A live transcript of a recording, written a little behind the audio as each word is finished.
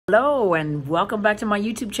Hello and welcome back to my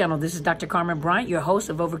YouTube channel. This is Dr. Carmen Bryant, your host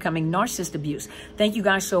of Overcoming Narcissist Abuse. Thank you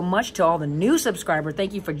guys so much to all the new subscribers.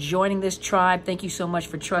 Thank you for joining this tribe. Thank you so much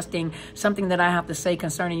for trusting something that I have to say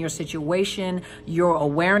concerning your situation, your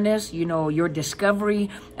awareness, your discovery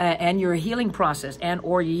and your healing process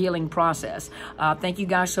or your healing process. Thank you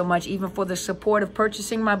guys so much even for the support of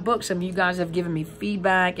purchasing my book. Some of you guys have given me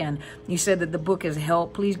feedback and you said that the book has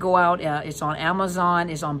helped. Please go out. It's on Amazon.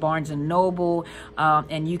 It's on Barnes & Noble.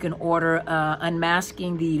 And you can order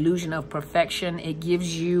Unmasking the Illusion of Perfection. It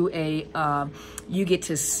gives you you get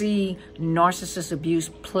to see narcissist abuse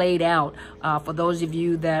played out. For those of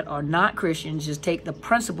you that are not Christians, just take the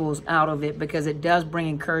principles out of it because it does bring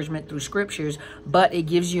encouragement through scriptures, but it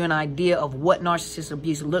gives you an idea of what narcissist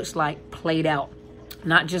abuse looks like played out.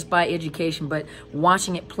 Not just by education, but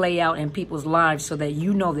watching it play out in people's lives so that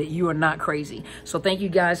you know that you are not crazy. So thank you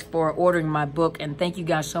guys for ordering my book, and thank you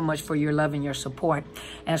guys so much for your love and your support.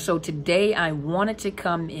 And so today I wanted to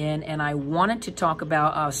come in and I wanted to talk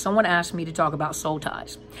about, someone asked me to talk about soul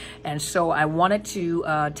ties. And so I wanted to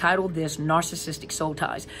title this Narcissistic Soul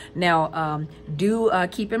Ties. Now, do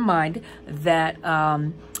keep in mind that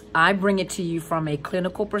I bring it to you from a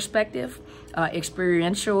clinical perspective,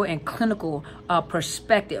 experiential and clinical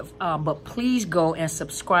perspective. But please go and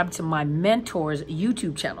subscribe to my mentor's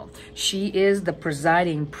YouTube channel. She is the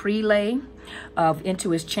presiding prelay of Into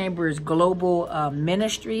His Chambers Global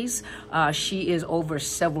Ministries. She is over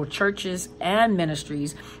several churches and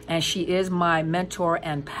ministries, and she is my mentor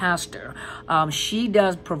and pastor. She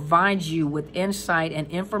does provide you with insight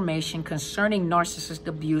and information concerning narcissistic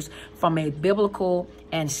abuse from a biblical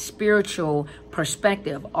and spiritual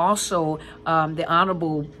perspective. Also, the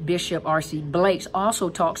Honorable Bishop R.C. Blakes also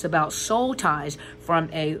talks about soul ties from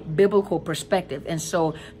a biblical perspective. And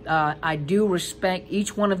so I do respect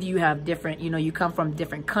each one of you have different, you come from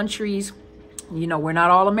different countries. We're not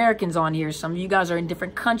all Americans on here. Some of you guys are in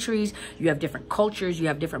different countries. You have different cultures. You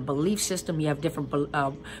have different belief system. You have different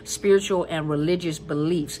spiritual and religious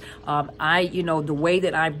beliefs. The way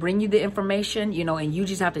that I bring you the information, and you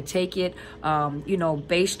just have to take it,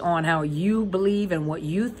 based on how you believe and what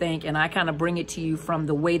you think. And I kind of bring it to you from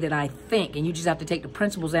the way that I think. And you just have to take the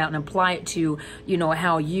principles out and apply it to,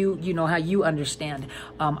 how you understand.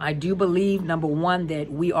 I do believe, number one, that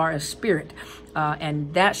we are a spirit.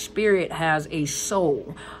 And that spirit has a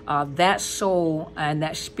soul. That soul and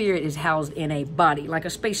that spirit is housed in a body, like a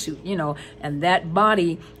spacesuit, and that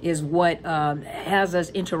body is what has us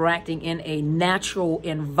interacting in a natural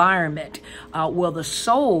environment. Well, the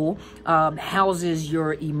soul houses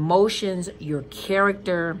your emotions, your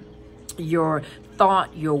character, your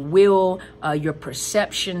thought, your will, your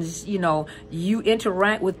perceptions. You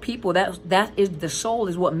interact with people. That is the soul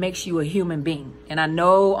is what makes you a human being. And I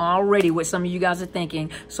know already what some of you guys are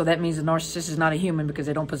thinking. So that means the narcissist is not a human because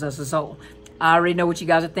they don't possess a soul. I already know what you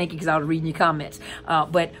guys are thinking because I was reading your comments.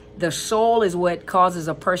 But the soul is what causes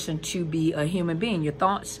a person to be a human being. Your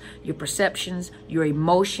thoughts, your perceptions, your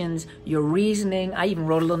emotions, your reasoning. I even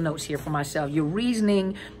wrote a little notes here for myself. Your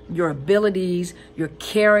reasoning, your abilities, your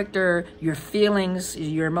character, your feelings,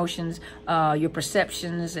 your emotions, your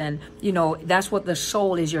perceptions. And, that's what the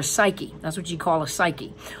soul is, your psyche. That's what you call a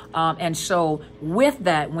psyche. And so with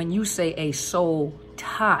that, when you say a soul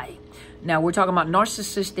tie, now, we're talking about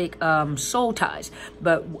narcissistic soul ties,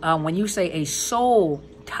 but when you say a soul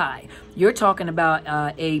tie, you're talking about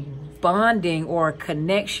a bonding or a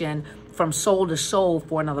connection from soul to soul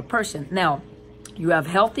for another person. Now, you have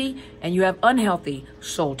healthy and you have unhealthy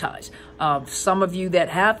soul ties. Some of you that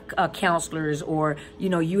have counselors or,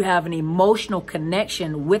 you have an emotional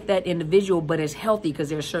connection with that individual, but it's healthy because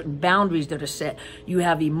there are certain boundaries that are set. You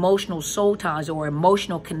have emotional soul ties or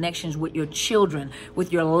emotional connections with your children,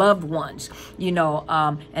 with your loved ones,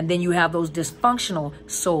 and then you have those dysfunctional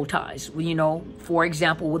soul ties, for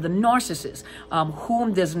example, with a narcissist,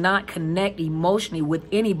 whom does not connect emotionally with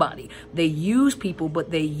anybody. They use people,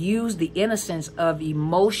 but they use the innocence of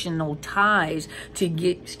emotional ties to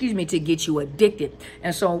get you addicted.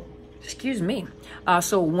 And so,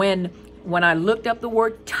 so when I looked up the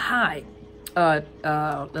word tie,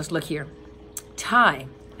 let's look here, tie,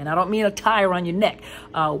 and I don't mean a tie around your neck.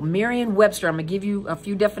 Merriam-Webster, I'm gonna give you a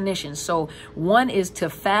few definitions. So one is to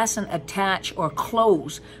fasten, attach, or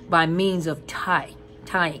close by means of tying,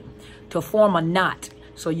 to form a knot.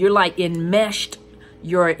 So you're like enmeshed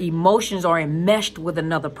your emotions are enmeshed with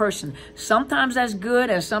another person. Sometimes that's good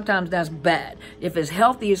and sometimes that's bad. If it's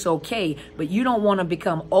healthy, it's okay, but you don't want to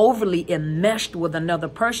become overly enmeshed with another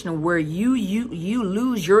person where you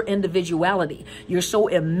lose your individuality. You're so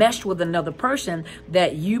enmeshed with another person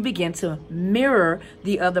that you begin to mirror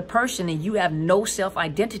the other person and you have no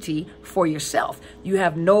self-identity for yourself. You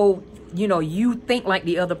have no, you think like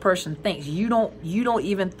the other person thinks. You don't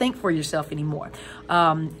even think for yourself anymore.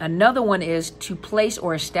 Another one is to place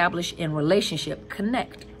or establish in relationship,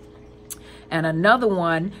 connect. And another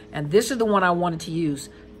one, and this is the one I wanted to use,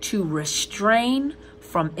 to restrain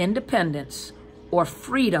from independence or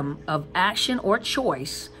freedom of action or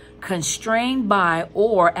choice, constrained by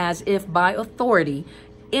or as if by authority,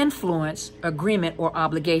 influence, agreement, or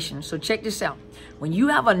obligation. So check this out. When you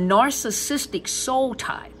have a narcissistic soul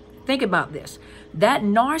tie, think about this. That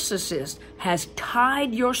narcissist has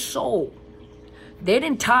tied your soul. They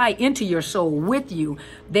didn't tie into your soul with you.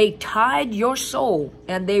 They tied your soul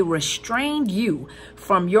and they restrained you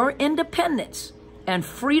from your independence and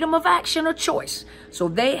freedom of action or choice. So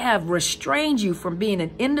they have restrained you from being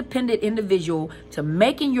an independent individual to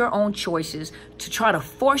making your own choices, to try to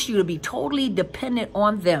force you to be totally dependent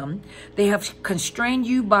on them. They have constrained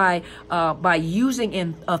you by using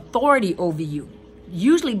an authority over you,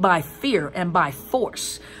 usually by fear and by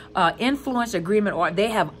force, influence, agreement, or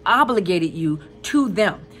they have obligated you to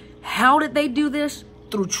them. How did they do this?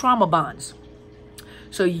 Through trauma bonds.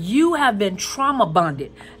 So you have been trauma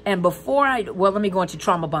bonded. And let me go into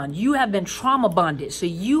trauma bond. You have been trauma bonded. So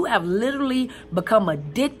you have literally become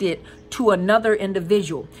addicted to another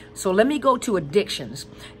individual. So let me go to addictions.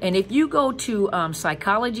 And if you go to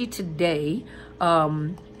Psychology Today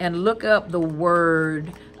and look up the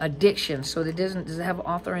word addiction. So that does it have an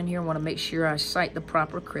author in here? I want to make sure I cite the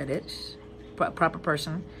proper credits, proper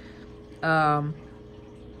person.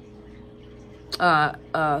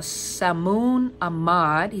 Samoon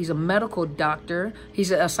Ahmad. He's a medical doctor. He's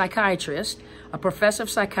a psychiatrist, a professor of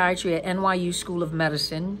psychiatry at NYU School of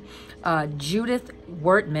Medicine. Judith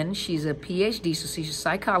Wertman, she's a PhD, so she's a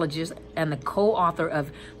psychologist and the co-author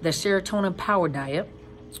of The Serotonin Power Diet.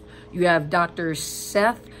 You have Dr.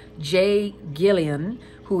 Seth J. Gillian,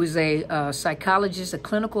 who is a psychologist, a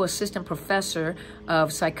clinical assistant professor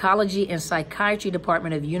of psychology and psychiatry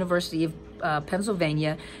department of the University of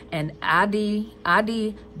Pennsylvania, and Adi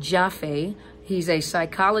Jaffe. He's a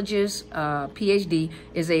psychologist, PhD,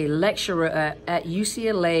 is a lecturer at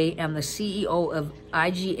UCLA and the CEO of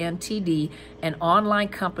IGNTD, an online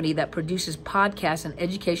company that produces podcasts and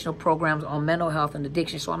educational programs on mental health and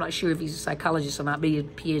addiction. So I'm not sure if he's a psychologist or not, but he's a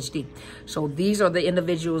PhD. So these are the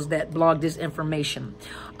individuals that blog this information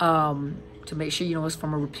to make sure it's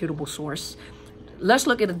from a reputable source. Let's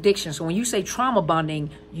look at addiction. So when you say trauma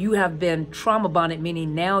bonding, you have been trauma bonded,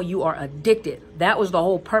 meaning now you are addicted. That was the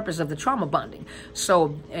whole purpose of the trauma bonding.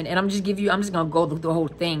 So, and I'm just going to go through the whole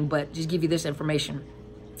thing, but just give you this information.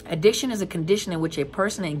 Addiction is a condition in which a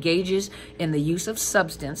person engages in the use of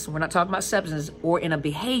substance. We're not talking about substance, or in a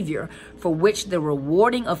behavior for which the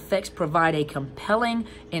rewarding effects provide a compelling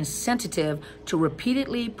incentive to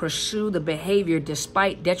repeatedly pursue the behavior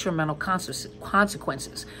despite detrimental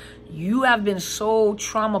consequences. You have been so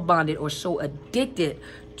trauma bonded or so addicted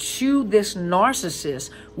to this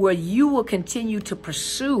narcissist where you will continue to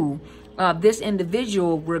pursue this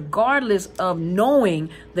individual regardless of knowing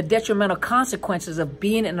the detrimental consequences of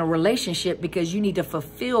being in a relationship, because you need to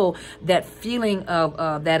fulfill that feeling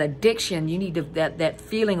of that addiction. You need that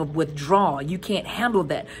feeling of withdrawal. You can't handle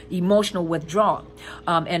that emotional withdrawal.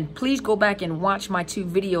 And please go back and watch my 2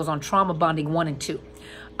 videos on trauma bonding 1 and 2.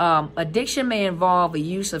 Addiction may involve a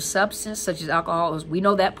use of substance such as alcohol, we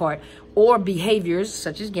know that part, or behaviors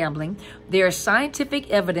such as gambling. There is scientific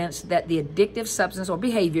evidence that the addictive substance or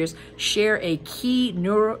behaviors share a key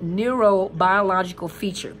neurobiological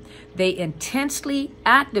feature. They intensely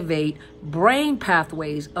activate brain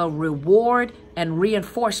pathways of reward and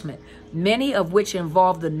reinforcement, many of which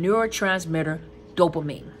involve the neurotransmitter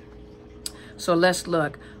dopamine. So let's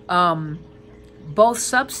look. Both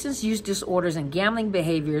substance use disorders and gambling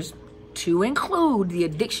behaviors, to include the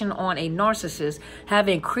addiction on a narcissist, have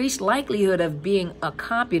increased likelihood of being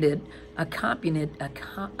accompanied.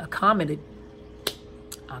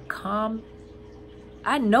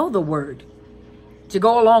 I know the word. To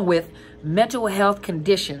go along with mental health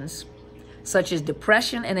conditions such as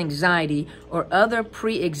depression and anxiety or other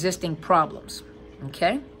pre-existing problems.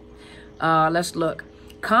 Okay, let's look.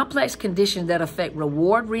 Complex conditions that affect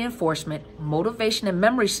reward reinforcement, motivation, and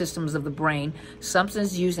memory systems of the brain,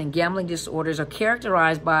 substance use, and gambling disorders are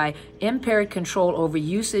characterized by impaired control over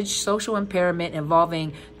usage, social impairment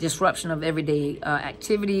involving disruption of everyday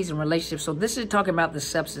activities and relationships. So this is talking about the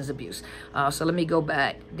substance abuse. So let me go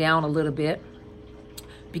back down a little bit.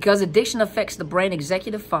 Because addiction affects the brain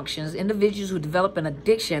executive functions, individuals who develop an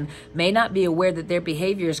addiction may not be aware that their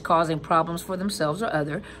behavior is causing problems for themselves or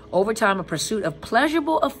others. Over time, a pursuit of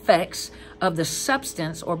pleasurable effects of the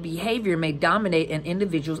substance or behavior may dominate an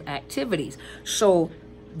individual's activities. So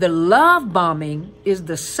the love bombing is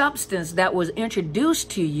the substance that was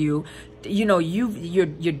introduced to you. You know, your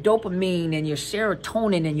dopamine and your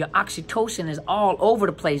serotonin and your oxytocin is all over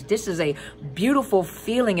the place. This is a beautiful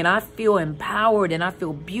feeling, and I feel empowered and I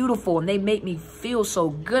feel beautiful, and they make me feel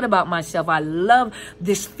so good about myself. I love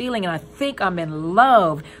this feeling, and I think I'm in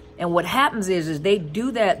love. And what happens is they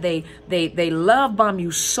do that. They love bomb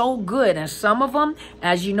you so good. And some of them,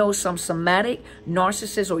 as you know, some somatic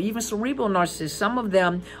narcissists or even cerebral narcissists, some of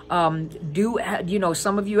them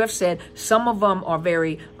some of you have said some of them are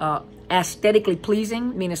very aesthetically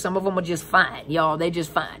pleasing, meaning some of them are just fine, y'all. They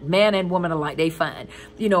just fine. Man and woman alike, they fine.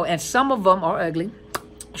 And some of them are ugly.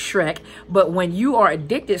 Shrek. But when you are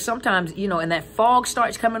addicted, sometimes, and that fog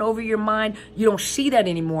starts coming over your mind, you don't see that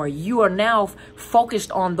anymore. You are now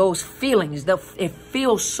focused on those feelings. It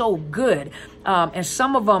feels so good. And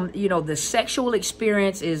some of them, the sexual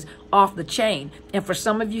experience is off the chain. And for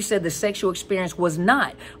some of you said the sexual experience was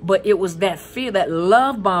not, but it was that fear, that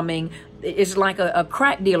love bombing. It's like a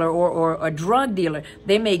crack dealer or a drug dealer.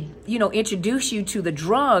 They may, introduce you to the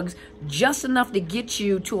drugs just enough to get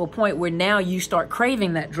you to a point where now you start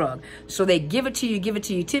craving that drug. So they give it to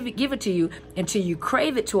you until you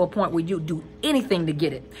crave it to a point where you'll do anything to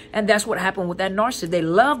get it. And that's what happened with that narcissist. They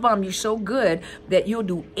love bomb you so good that you'll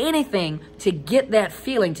do anything to get that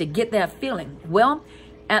feeling, Well,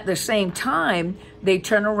 at the same time, they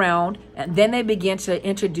turn around and then they begin to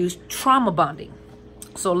introduce trauma bonding.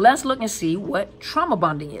 So let's look and see what trauma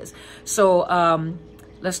bonding is. So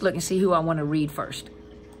let's look and see who I want to read first.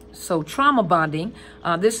 So trauma bonding,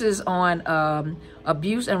 this is on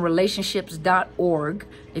abuseandrelationships.org.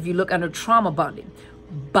 If you look under trauma bonding.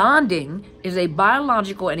 Bonding is a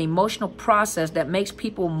biological and emotional process that makes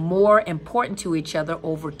people more important to each other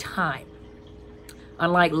over time.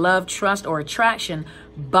 Unlike love, trust, or attraction,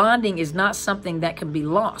 bonding is not something that can be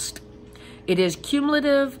lost. It is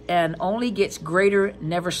cumulative and only gets greater,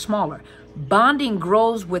 never smaller. Bonding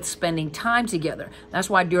grows with spending time together. That's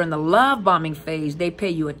why during the love bombing phase, they pay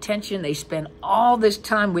you attention. They spend all this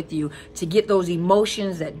time with you to get those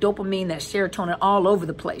emotions, that dopamine, that serotonin all over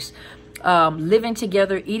the place. Living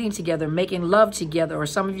together, eating together, making love together, or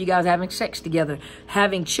some of you guys having sex together,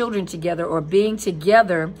 having children together, or being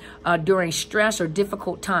together during stress or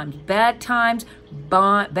difficult times. Bad times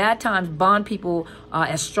bond people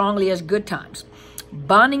as strongly as good times.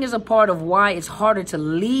 Bonding is a part of why it's harder to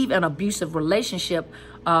leave an abusive relationship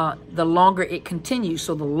the longer it continues.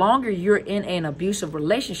 So the longer you're in an abusive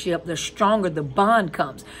relationship, the stronger the bond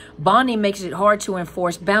comes. Bonding makes it hard to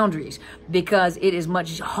enforce boundaries because it is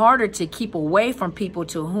much harder to keep away from people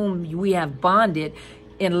to whom we have bonded.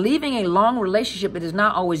 In leaving a long relationship, it is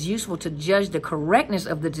not always useful to judge the correctness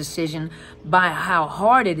of the decision by how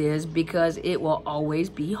hard it is, because it will always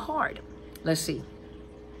be hard. Let's see.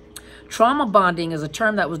 Trauma bonding is a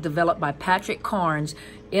term that was developed by Patrick Carnes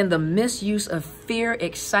in the misuse of fear,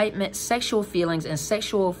 excitement, sexual feelings, and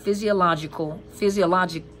sexual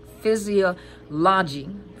physiology.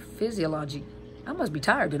 I must be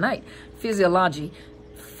tired tonight.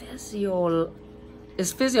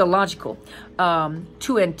 Is physiological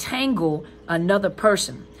to entangle another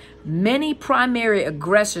person. Many primary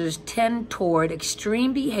aggressors tend toward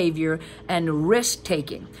extreme behavior and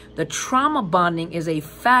risk-taking. The trauma bonding is a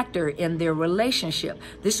factor in their relationship.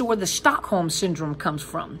 This is where the Stockholm Syndrome comes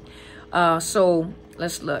from. So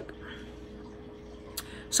let's look.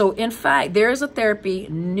 So in fact, there is a therapy,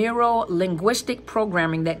 neuro-linguistic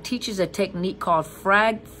programming, that teaches a technique called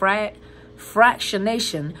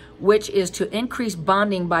fractionation, which is to increase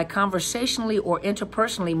bonding by conversationally or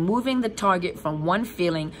interpersonally moving the target from one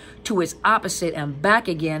feeling to its opposite and back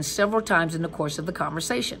again several times in the course of the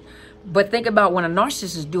conversation. But think about when a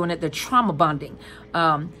narcissist is doing it, they're trauma bonding.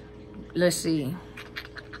 Let's see.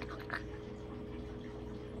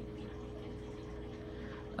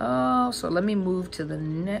 So let me move to the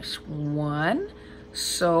next one.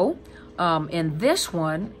 So in this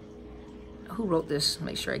one, who wrote this?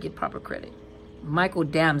 Make sure I get proper credit. Michael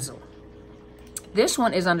Damsel. This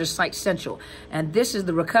one is under Psych Central, and this is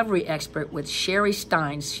the recovery expert with Sherry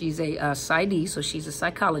Stein. She's a PsyD, so she's a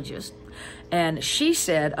psychologist. And she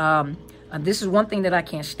said, this is one thing that I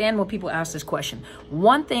can't stand when people ask this question.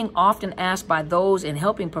 One thing often asked by those in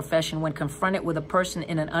helping profession when confronted with a person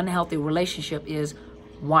in an unhealthy relationship is,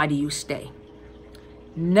 why do you stay?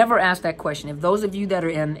 Never ask that question. If those of you that are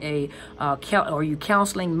in a or you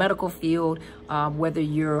counseling, medical field, whether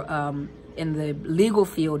you're in the legal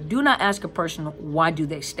field, do not ask a person, why do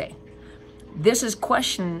they stay? This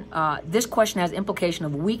question has implication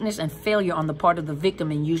of weakness and failure on the part of the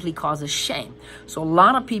victim and usually causes shame. So a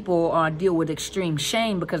lot of people deal with extreme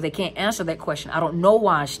shame because they can't answer that question. I don't know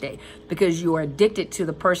why I stay. Because you are addicted to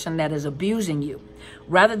the person that is abusing you.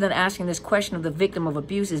 Rather than asking this question of the victim of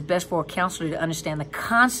abuse, it's best for a counselor to understand the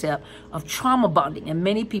concept of trauma bonding. And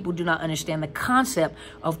many people do not understand the concept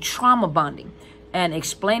of trauma bonding and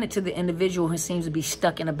explain it to the individual who seems to be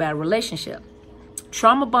stuck in a bad relationship.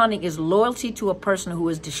 Trauma bonding is loyalty to a person who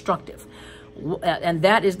is destructive. And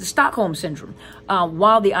that is the Stockholm Syndrome.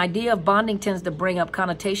 While the idea of bonding tends to bring up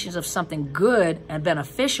connotations of something good and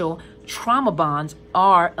beneficial, trauma bonds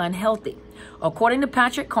are unhealthy. According to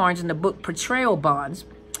Patrick Carnes in the book Betrayal Bonds,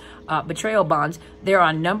 there are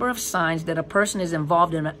a number of signs that a person is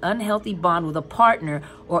involved in an unhealthy bond with a partner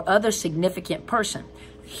or other significant person.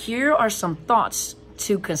 Here are some thoughts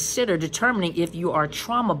to consider determining if you are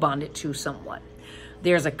trauma bonded to someone.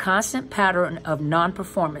 There's a constant pattern of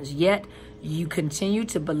non-performance, yet you continue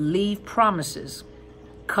to believe promises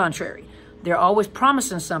contrary. They're always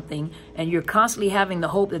promising something, and you're constantly having the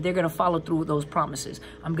hope that they're going to follow through with those promises.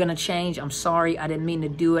 I'm going to change. I'm sorry. I didn't mean to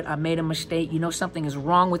do it. I made a mistake. You know, something is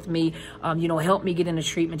wrong with me. Help me get into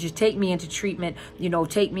treatment. Just take me into treatment.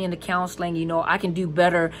 Take me into counseling. I can do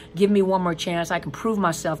better. Give me one more chance. I can prove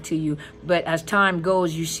myself to you. But as time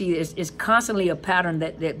goes, you see it's constantly a pattern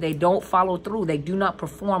that they don't follow through. They do not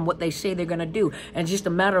perform what they say they're going to do. And it's just a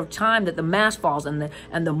matter of time that the mask falls. And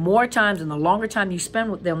the more times and the longer time you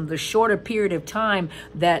spend with them, the shorter period of time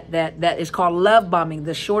that is called love bombing,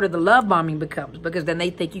 the shorter the love bombing becomes, because then they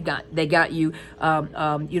think they got you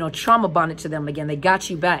trauma bonded to them again. They got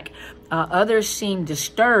you back. Others seem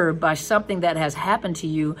disturbed by something that has happened to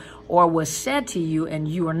you or was said to you, and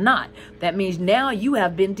you are not. That means now you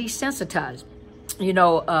have been desensitized.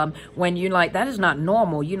 When you're like, that is not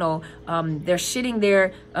normal, they're sitting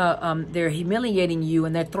there, they're humiliating you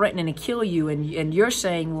and they're threatening to kill you. And you're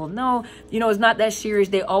saying, well, no, it's not that serious.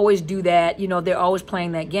 They always do that. They're always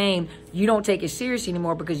playing that game. You don't take it serious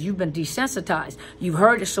anymore because you've been desensitized. You've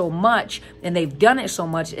heard it so much and they've done it so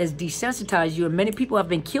much as desensitized you. And many people have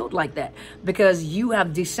been killed like that because you have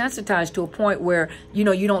desensitized to a point where,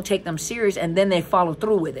 you don't take them serious and then they follow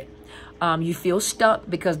through with it. You feel stuck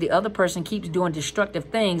because the other person keeps doing destructive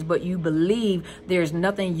things, but you believe there's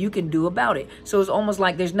nothing you can do about it. So it's almost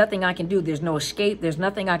like there's nothing I can do. There's no escape. There's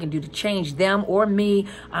nothing I can do to change them or me.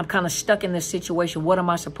 I'm kind of stuck in this situation. What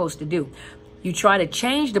am I supposed to do? You try to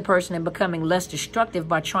change the person and becoming less destructive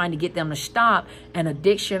by trying to get them to stop an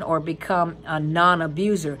addiction or become a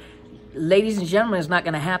non-abuser. Ladies and gentlemen, it's not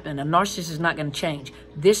going to happen. A narcissist is not going to change.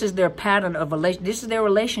 This is their pattern of relation. This is their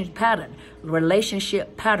relationship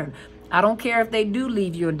pattern. I don't care if they do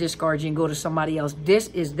leave you and discard you and go to somebody else. This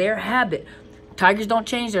is their habit. Tigers don't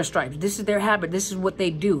change their stripes. This is their habit. This is what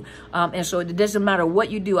they do. And so it doesn't matter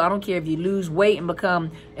what you do. I don't care if you lose weight and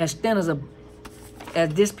become as thin as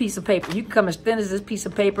this piece of paper. You can come as thin as this piece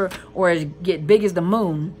of paper or get big as the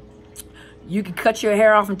moon. You can cut your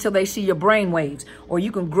hair off until they see your brain waves. Or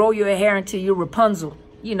you can grow your hair until you're Rapunzel,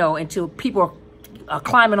 until people are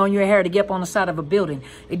climbing on your hair to get up on the side of a building.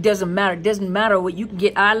 It doesn't matter. It doesn't matter what you can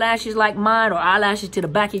get eyelashes like mine or eyelashes to the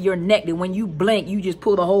back of your neck that when you blink, you just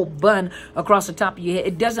pull the whole bun across the top of your head.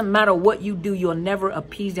 It doesn't matter what you do. You'll never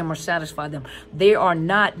appease them or satisfy them.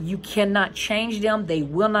 You cannot change them. They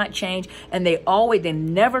will not change. And they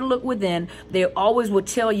never look within. They always will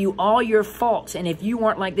tell you all your faults. And if you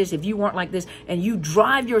weren't like this, and you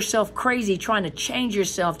drive yourself crazy trying to change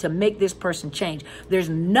yourself to make this person change. There's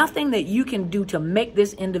nothing that you can do to make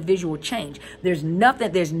this individual change. There's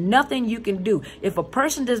nothing you can do. If a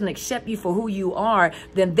person doesn't accept you for who you are,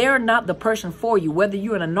 then they're not the person for you, whether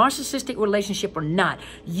you're in a narcissistic relationship or not.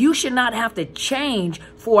 You should not have to change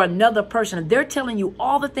for another person. If they're telling you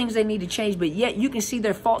all the things they need to change, but yet you can see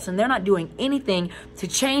their faults and they're not doing anything to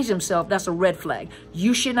change themselves, that's a red flag.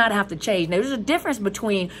 You should not have to change. Now, there's a difference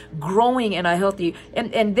between growing and a healthy,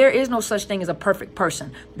 and there is no such thing as a perfect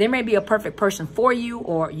person. There may be a perfect person for you,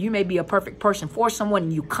 or you may be a perfect person for for someone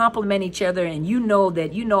and you compliment each other and you know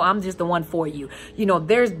that, I'm just the one for you.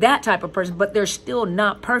 There's that type of person, but they're still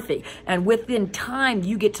not perfect. And within time,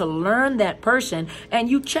 you get to learn that person and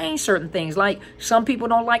you change certain things. Like some people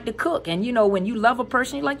don't like to cook. And, when you love a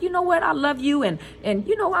person, you're like, you know what? I love you. And let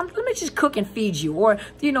me just cook and feed you. Or,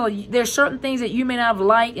 there's certain things that you may not have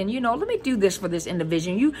liked. And, let me do this for this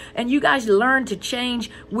individual. You guys learn to change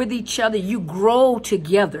with each other. You grow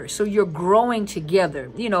together. So you're growing together.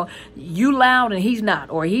 You loud and he's not,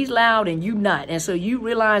 or he's loud and you not. And so you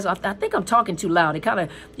realize, I think I'm talking too loud. It kind of,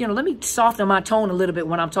 let me soften my tone a little bit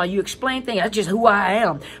when I'm talking. You explain things. That's just who I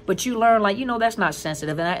am. But you learn like, that's not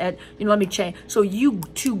sensitive. And let me change. So you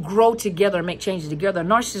two grow together and make changes together. A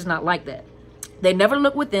narcissist is not like that. They never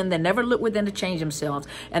look within. They never look within to change themselves.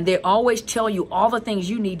 And they always tell you all the things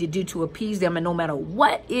you need to do to appease them. And no matter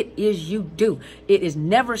what it is you do, it is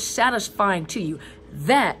never satisfying to you.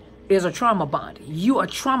 That is a trauma bond. You are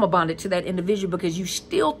trauma bonded to that individual because you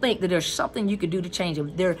still think that there's something you could do to change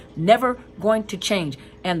them. They're never going to change.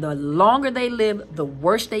 And the longer they live, the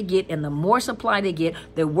worse they get. And the more supply they get,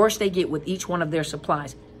 the worse they get with each one of their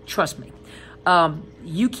supplies. Trust me.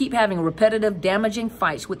 You keep having repetitive, damaging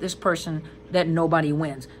fights with this person that nobody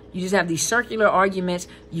wins. You just have these circular arguments.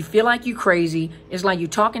 You feel like you're crazy. It's like you're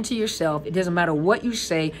talking to yourself. It doesn't matter what you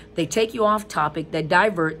say. They take you off topic. They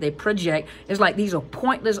divert. They project. It's like these are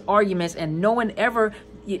pointless arguments and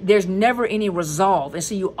there's never any resolve. And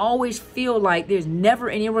so you always feel like there's never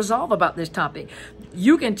any resolve about this topic.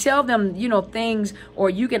 You can tell them, things, or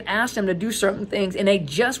you can ask them to do certain things and they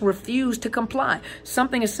just refuse to comply.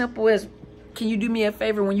 Something as simple as, can you do me a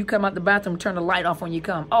favor when you come out the bathroom, turn the light off when you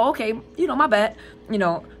come? Oh, okay. My bad.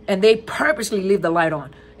 And they purposely leave the light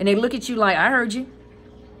on. And they look at you like, I heard you.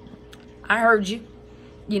 I heard you.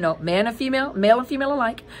 Male and female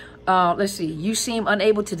alike. Let's see. You seem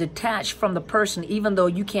unable to detach from the person, even though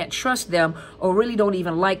you can't trust them or really don't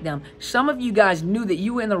even like them. Some of you guys knew that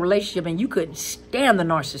you were in the relationship and you couldn't stand the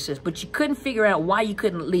narcissist, but you couldn't figure out why you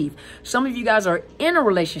couldn't leave. Some of you guys are in a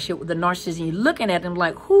relationship with the narcissist and you're looking at them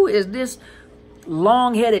like, who is this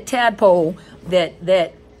long-headed tadpole that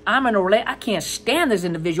I'm in a relationship? I can't stand this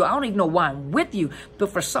individual. I don't even know why I'm with you. But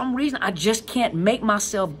for some reason, I just can't make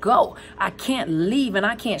myself go. I can't leave and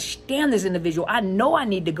I can't stand this individual. I know I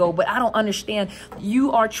need to go, but I don't understand.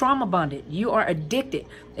 You are trauma bonded. You are addicted.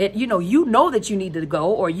 You know that you need to go,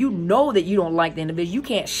 or you know that you don't like the individual. You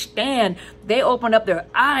can't stand. They open up their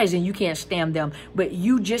eyes and you can't stand them, but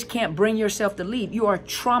you just can't bring yourself to leave. You are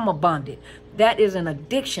trauma bonded. That is an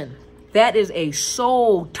addiction. That is a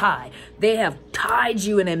soul tie. They have tied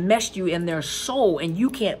you and enmeshed you in their soul, and you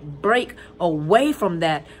can't break away from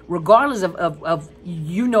that regardless of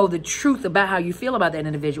the truth about how you feel about that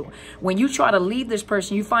individual. When you try to leave this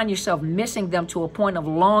person, you find yourself missing them to a point of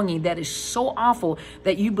longing that is so awful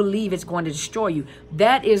that you believe it's going to destroy you.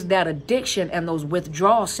 That is that addiction and those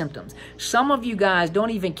withdrawal symptoms. Some of you guys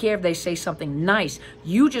don't even care if they say something nice.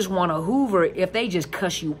 You just want to hoover. If they just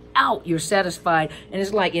cuss you out, you're satisfied. And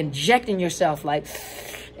it's like injecting yourself like,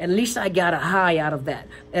 at least I got a high out of that.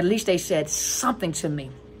 At least they said something to me.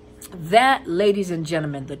 That, ladies and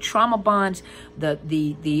gentlemen, the trauma bonds, the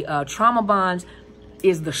trauma bonds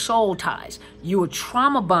is the soul ties. You were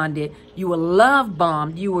trauma bonded. You were love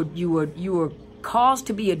bombed. You were caused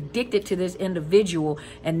to be addicted to this individual,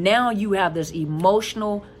 and now you have this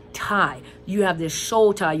emotional tie. You have this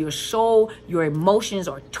soul tie. Your soul, your emotions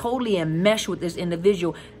are totally enmeshed with this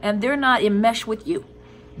individual, and they're not enmeshed with you.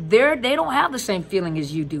 They don't have the same feeling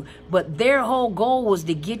as you do, but their whole goal was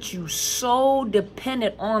to get you so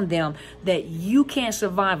dependent on them that you can't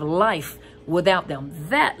survive life without them.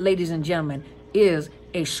 That, ladies and gentlemen, is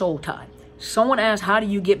a soul tie. Someone asked, how do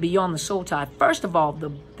you get beyond the soul tie? First of all,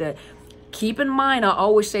 keep in mind, I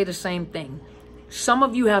always say the same thing. Some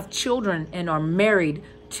of you have children and are married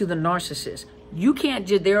to the narcissist. You can't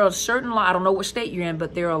just, there are certain laws, I don't know what state you're in,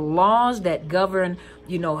 but there are laws that govern,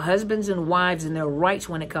 husbands and wives and their rights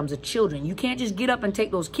when it comes to children. You can't just get up and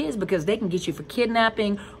take those kids because they can get you for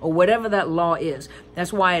kidnapping or whatever that law is.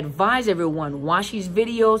 That's why I advise everyone, watch these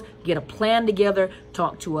videos, get a plan together,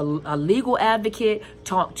 talk to a legal advocate,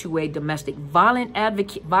 talk to a domestic violence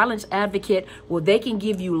advocate, where they can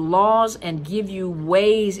give you laws and give you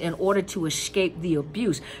ways in order to escape the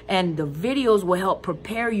abuse. And the videos will help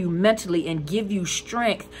prepare you mentally and give you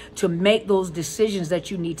strength to make those decisions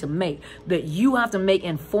that you need to make. That you have to make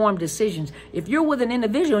informed decisions. If you're with an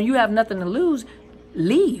individual and you have nothing to lose,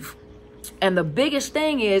 leave. And the biggest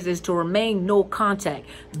thing is to remain no contact.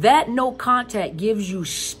 That no contact gives you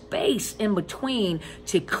space in between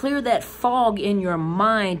to clear that fog in your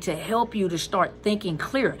mind, to help you to start thinking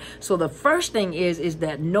clearer. So the first thing is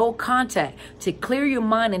that no contact, to clear your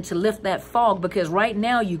mind and to lift that fog, because right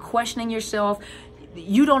now you questioning yourself.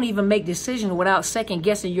 You don't even make decisions without second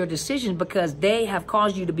guessing your decisions, because they have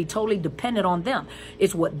caused you to be totally dependent on them.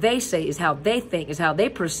 It's what they say, is how they think, is how they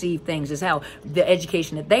perceive things, is how the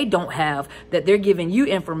education that they don't have, that they're giving you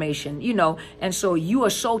information, you know. And so you are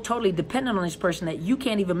so totally dependent on this person that you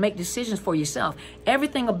can't even make decisions for yourself.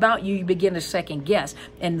 Everything about you, you begin to second guess.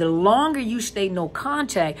 And the longer you stay no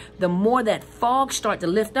contact, the more that fog start to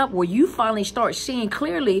lift up, where you finally start seeing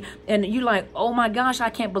clearly, and you're like, oh my gosh, I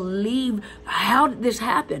can't believe how did this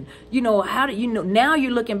happen? You know, how did, you know, now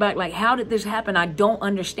you're looking back like, how did this happen? I don't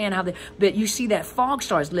understand how but you see that fog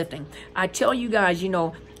starts lifting. I tell you guys, you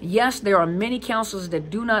know, yes, there are many counselors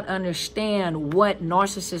that do not understand what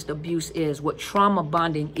narcissist abuse is, what trauma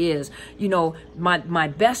bonding is. You know, my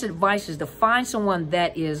best advice is to find someone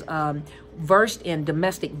that is versed in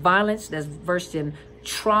domestic violence, that's versed in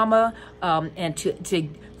trauma, and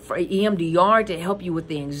for EMDR to help you with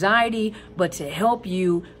the anxiety, but to help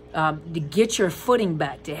you to get your footing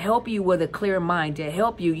back, to help you with a clear mind, to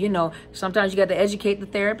help you, you know, sometimes you got to educate the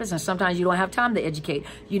therapist, and sometimes you don't have time to educate.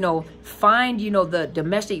 You know, find, you know, the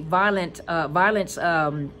domestic violence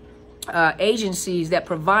agencies that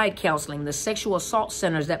provide counseling, the sexual assault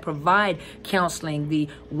centers that provide counseling, the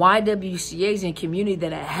YWCAs in community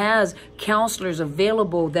that has counselors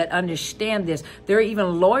available that understand this. There are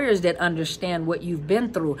even lawyers that understand what you've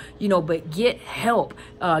been through, you know, but get help,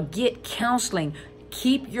 get counseling.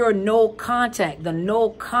 Keep your no contact. The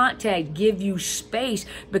no contact give you space,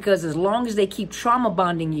 because as long as they keep trauma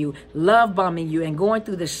bonding you, love bombing you, and going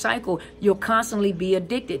through the cycle, you'll constantly be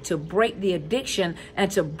addicted. To break the addiction and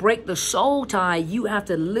to break the soul tie, you have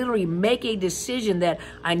to literally make a decision that,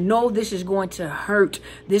 I know this is going to hurt.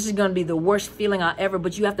 This is going to be the worst feeling I ever,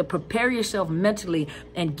 but you have to prepare yourself mentally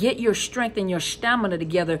and get your strength and your stamina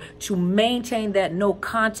together to maintain that no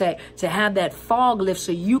contact, to have that fog lift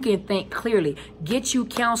so you can think clearly. Get you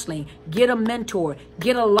counseling, get a mentor,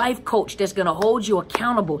 get a life coach that's going to hold you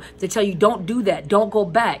accountable, to tell you, don't do that, don't go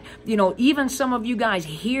back. You know, even some of you guys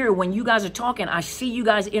here, when you guys are talking, I see you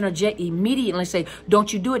guys interject immediately and say,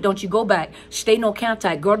 don't you do it, don't you go back, stay no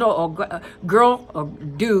contact, girl or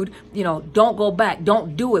dude, you know, don't go back,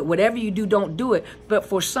 don't do it, whatever you do, don't do it. But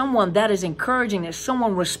for someone, that is encouraging, that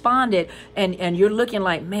someone responded, and you're looking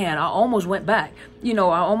like, man, I almost went back. You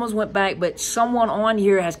know, I almost went back, but someone on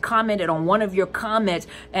here has commented on one of your comments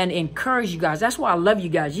and encouraged you guys. That's why I love you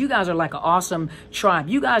guys. You guys are like an awesome tribe.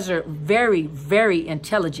 You guys are very, very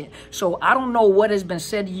intelligent. So I don't know what has been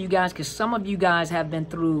said to you guys, because some of you guys have been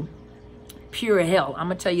through pure hell. I'm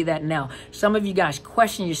going to tell you that now. Some of you guys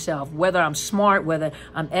question yourself, whether I'm smart, whether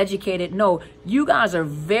I'm educated. No, you guys are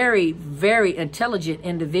very, very intelligent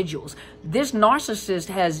individuals. This narcissist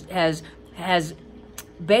has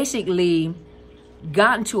basically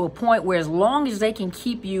gotten to a point where, as long as they can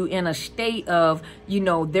keep you in a state of, you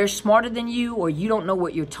know, they're smarter than you, or you don't know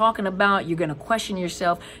what you're talking about, you're going to question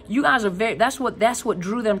yourself. You guys are very, that's what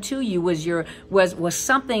drew them to you, was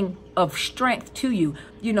something of strength to you.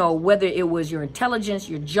 You know, whether it was your intelligence,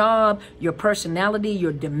 your job, your personality,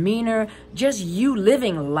 your demeanor, just you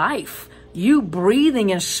living life. You breathing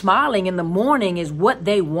and smiling in the morning is what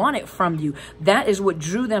they wanted from you. That is what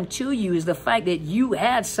drew them to you, is the fact that you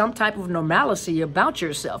had some type of normalcy about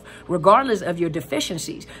yourself, regardless of your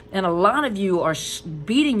deficiencies. And a lot of you are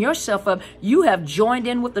beating yourself up. You have joined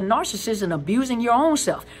in with the narcissist and abusing your own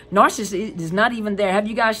self. Narcissist is not even there. Have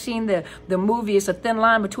you guys seen the movie, It's a Thin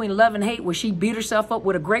Line Between Love and Hate, where she beat herself up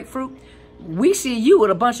with a grapefruit? We see you with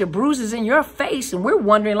a bunch of bruises in your face, and we're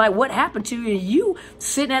wondering, like, what happened to you? You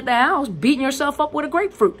sitting at the house beating yourself up with a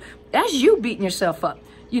grapefruit. That's you beating yourself up.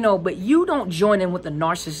 You know, but you don't join in with the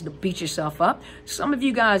narcissist to beat yourself up. Some of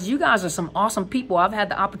you guys are some awesome people. I've had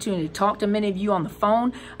the opportunity to talk to many of you on the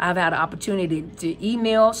phone. I've had the opportunity to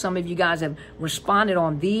email. Some of you guys have responded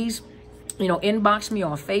on these. You know, inbox me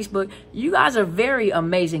on Facebook. You guys are very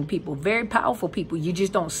amazing people, very powerful people. You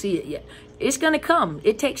just don't see it yet. It's going to come.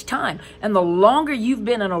 It takes time. And the longer you've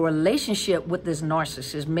been in a relationship with this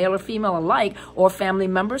narcissist, male or female alike, or family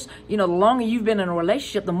members, you know, the longer you've been in a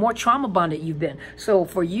relationship, the more trauma bonded you've been. So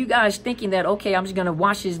for you guys thinking that, okay, I'm just going to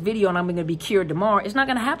watch this video and I'm going to be cured tomorrow, it's not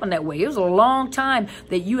going to happen that way. It was a long time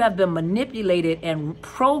that you have been manipulated and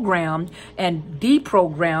programmed and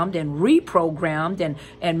deprogrammed and reprogrammed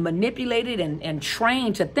and manipulated and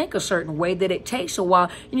trained to think a certain way, that it takes a while.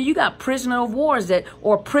 You know, you got prisoner of wars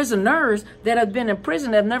or prisoners that have been in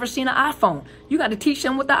prison that have never seen an iPhone. You got to teach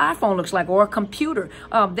them what the iPhone looks like, or a computer.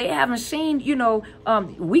 They haven't seen,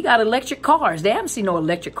 we got electric cars. They haven't seen no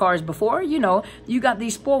electric cars before. You got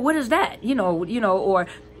these sport. What is that?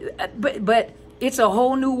 But it's a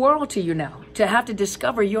whole new world to you now, to have to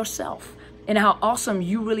discover yourself and how awesome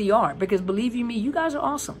you really are. Because believe you me, you guys are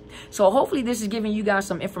awesome. So hopefully this is giving you guys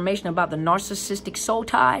some information about the narcissistic soul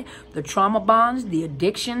tie, the trauma bonds, the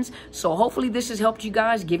addictions. So hopefully this has helped you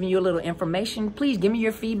guys, giving you a little information. Please give me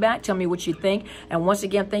your feedback. Tell me what you think. And once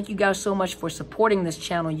again, thank you guys so much for supporting this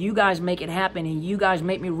channel. You guys make it happen, and you guys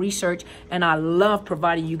make me research, and I love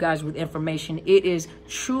providing you guys with information. It is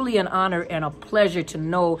truly an honor and a pleasure to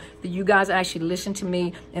know that you guys actually listen to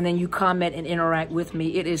me and then you comment and interact with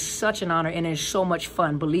me. It is such an honor, and it's so much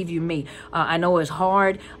fun. Believe you me, I know it's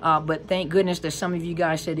hard, but thank goodness that some of you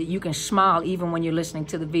guys said that you can smile even when you're listening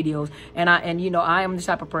to the videos. And I am the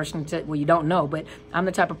type of person well, you don't know, but I'm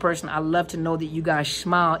the type of person, I love to know that you guys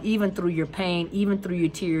smile even through your pain, even through your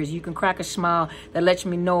tears. You can crack a smile that lets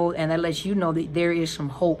me know, and that lets you know that there is some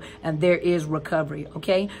hope and there is recovery.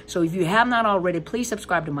 Okay, so if you have not already, please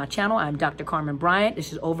subscribe to my channel. I'm Dr. Carmen Bryant.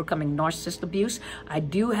 This is Overcoming Narcissistic Abuse. I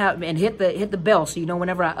do have, and hit the bell so you know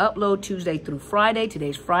whenever I upload, Tuesday through Friday.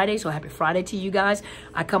 Today's Friday, so happy Friday to you guys.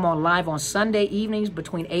 I come on live on Sunday evenings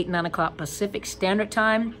between 8 and 9 o'clock Pacific Standard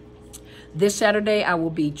Time. This Saturday, I will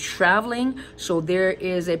be traveling, so there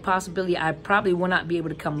is a possibility I probably will not be able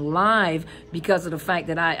to come live because of the fact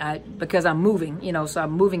that because I'm moving, so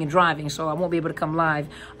I'm moving and driving, so I won't be able to come live.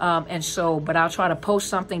 But I'll try to post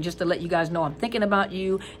something just to let you guys know I'm thinking about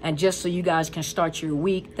you, and just so you guys can start your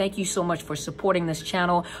week. Thank you so much for supporting this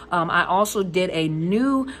channel. I also did a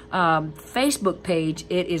new Facebook page.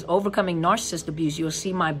 It is Overcoming Narcissistic Abuse. You'll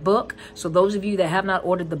see my book. So those of you that have not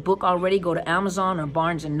ordered the book already, go to Amazon or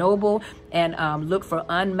Barnes & Noble and look for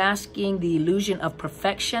Unmasking the Illusion of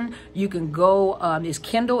Perfection. You can go, it's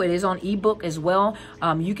Kindle, it is on ebook as well.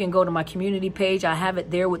 You can go to my community page. I have it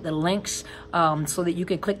there with the links, so that you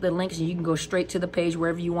can click the links and you can go straight to the page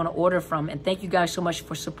wherever you want to order from. And thank you guys so much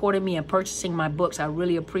for supporting me and purchasing my books. I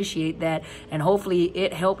really appreciate that. And hopefully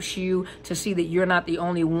it helps you to see that you're not the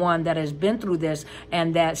only one that has been through this,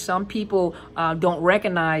 and that some people don't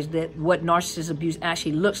recognize that what narcissist abuse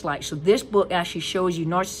actually looks like. So this book actually shows you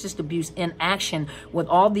narcissist abuse in action, with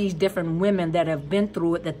all these different women that have been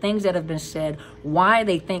through it, the things that have been said, why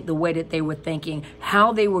they think the way that they were thinking,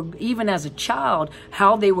 how they were, even as a child,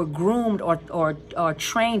 how they were groomed or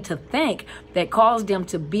trained to think, that caused them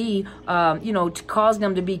to be,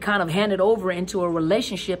 kind of handed over into a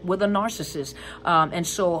relationship with a narcissist. And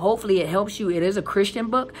so hopefully it helps you. It is a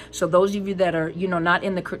Christian book. So those of you that are, not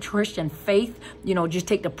in the Christian faith, just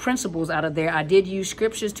take the principles out of there. I did use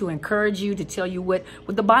scriptures to encourage you, to tell you what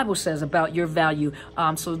the Bible says about your value.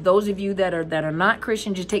 So those of you that are not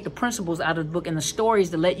Christian, just take the principles out of the book and the stories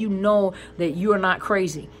to let you know that you are not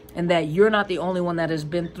crazy, and that you're not the only one that has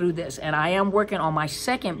been through this. And I am working on my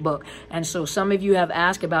second book. And so some of you have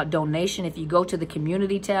asked about donation. If you go to the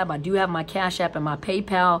community tab, I do have my Cash App and my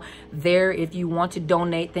PayPal there if you want to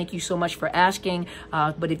donate. Thank you so much for asking.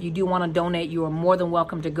 But if you do want to donate, you are more than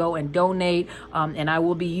welcome to go and donate. And I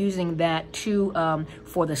will be using that too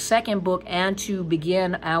for the second book, and to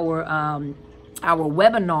begin our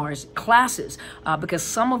webinars, classes, because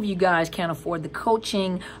some of you guys can't afford the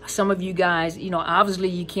coaching. Some of you guys, obviously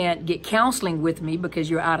you can't get counseling with me because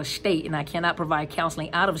you're out of state, and I cannot provide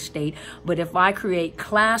counseling out of state. But if I create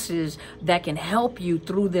classes that can help you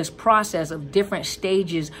through this process of different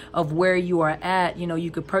stages of where you are at, you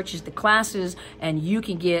could purchase the classes, and you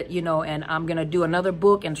can get, and I'm going to do another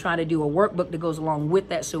book and try to do a workbook that goes along with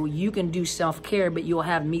that, so you can do self-care, but you'll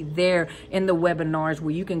have me there in the webinars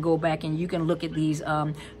where you can go back and you can look at these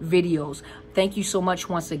videos. Thank you so much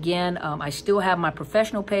once again. I still have my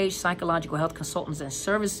professional page, Psychological Health Consultants and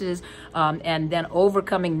Services, and then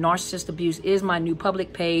Overcoming Narcissist Abuse is my new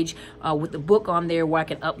public page with the book on there where I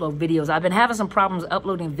can upload videos. I've been having some problems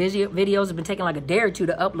uploading videos. It's been taking like a day or two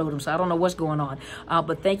to upload them, so I don't know what's going on.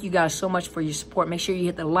 But thank you guys so much for your support. Make sure you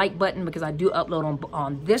hit the like button, because I do upload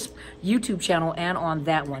on this YouTube channel and on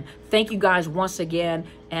that one. Thank you guys once again.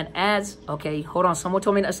 And hold on, someone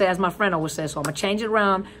told me to say as my friend always says, so I'm going to change it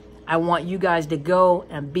around. I want you guys to go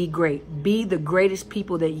and be great. Be the greatest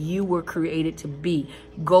people that you were created to be.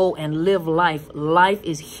 Go and live life. Life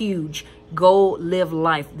is huge. Go live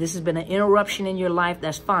life. This has been an interruption in your life.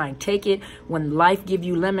 That's fine. Take it. When life give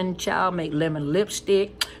you lemon, child, make lemon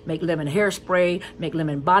lipstick, make lemon hairspray, make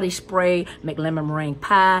lemon body spray, make lemon meringue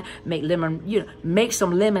pie, make lemon, make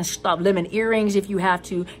some lemon stuff, lemon earrings if you have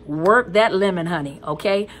to. Work that lemon, honey,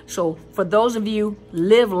 okay? So for those of you,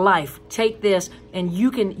 live life. Take this and you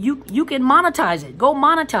can monetize it. Go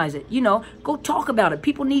monetize it. Go talk about it.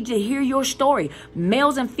 People need to hear your story.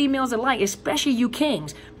 Males and females alike, especially you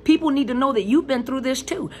kings. People need to know that you've been through this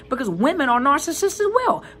too, because women are narcissists as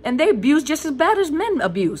well, and they abuse just as bad as men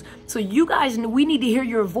abuse. So you guys, we need to hear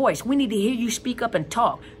your voice. We need to hear you speak up and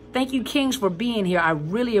talk. Thank you, kings, for being here. I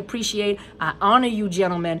really appreciate, I honor you,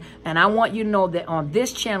 gentlemen, and I want you to know that on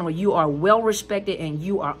this channel, you are well respected and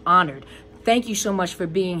you are honored. Thank you so much for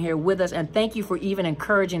being here with us, and thank you for even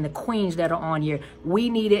encouraging the queens that are on here. We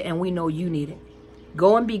need it, and we know you need it.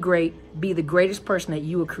 Go and be great. Be the greatest person that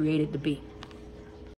you were created to be.